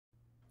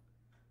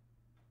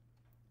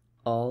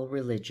All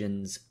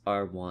religions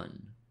are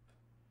one,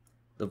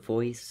 the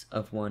voice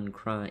of one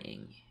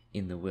crying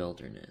in the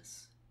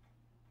wilderness.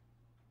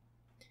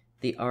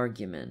 The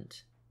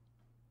argument: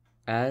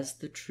 as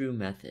the true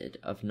method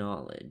of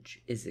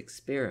knowledge is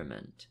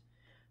experiment,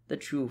 the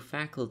true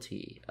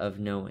faculty of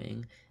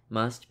knowing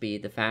must be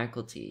the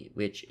faculty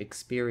which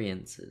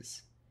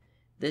experiences.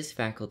 This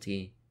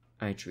faculty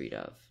I treat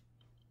of.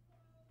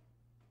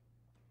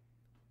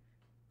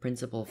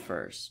 Principle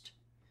first,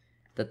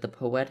 that the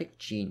poetic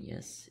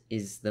genius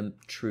is the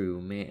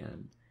true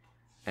man,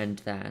 and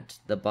that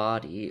the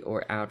body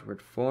or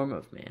outward form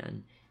of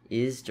man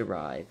is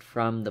derived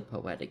from the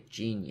poetic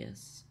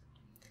genius.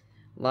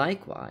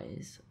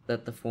 Likewise,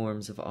 that the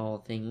forms of all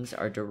things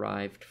are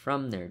derived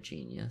from their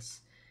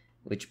genius,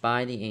 which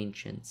by the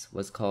ancients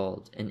was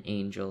called an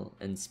angel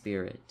and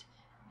spirit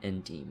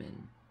and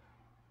demon.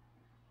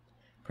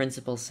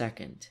 Principle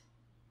second,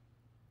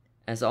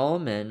 as all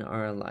men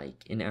are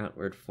alike in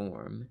outward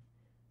form,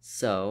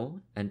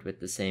 so, and with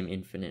the same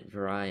infinite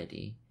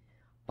variety,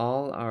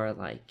 all are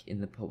alike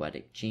in the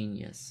poetic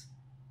genius.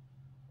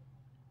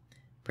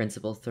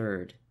 Principle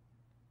third,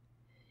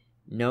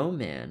 no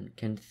man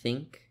can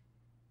think,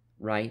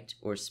 write,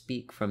 or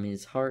speak from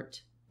his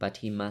heart, but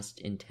he must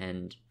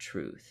intend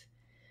truth.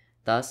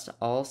 Thus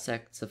all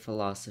sects of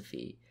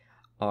philosophy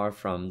are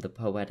from the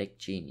poetic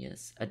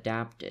genius,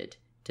 adapted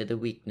to the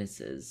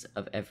weaknesses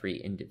of every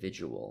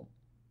individual.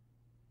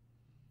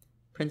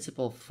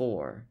 Principle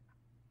 4.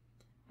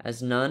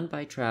 As none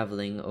by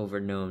traveling over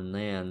known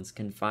lands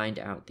can find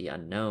out the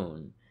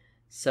unknown,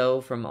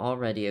 so from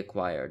already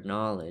acquired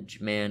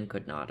knowledge man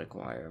could not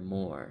acquire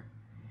more.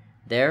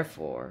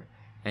 Therefore,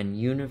 an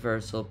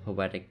universal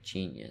poetic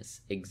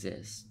genius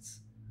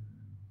exists.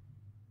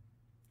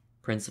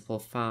 Principle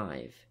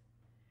 5.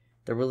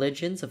 The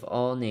religions of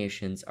all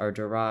nations are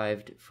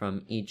derived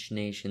from each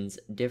nation's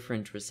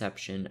different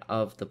reception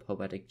of the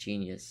poetic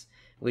genius,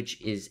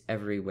 which is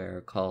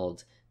everywhere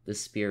called the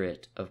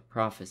spirit of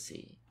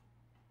prophecy.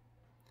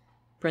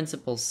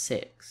 Principle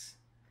 6.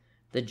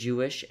 The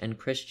Jewish and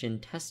Christian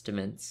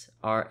testaments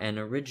are an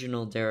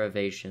original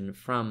derivation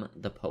from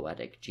the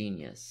poetic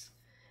genius.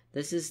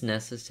 This is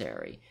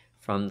necessary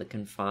from the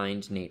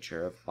confined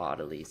nature of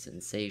bodily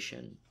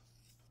sensation.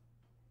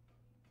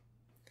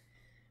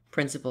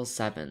 Principle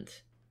 7.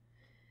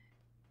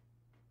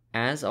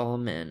 As all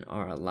men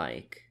are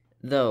alike,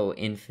 though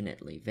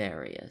infinitely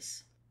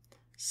various,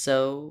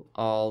 so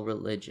all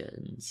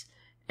religions,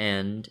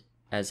 and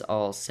as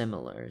all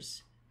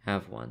similars,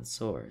 have one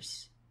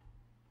source.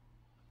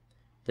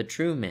 The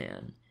true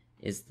man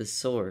is the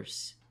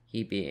source,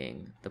 he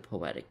being the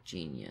poetic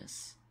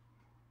genius.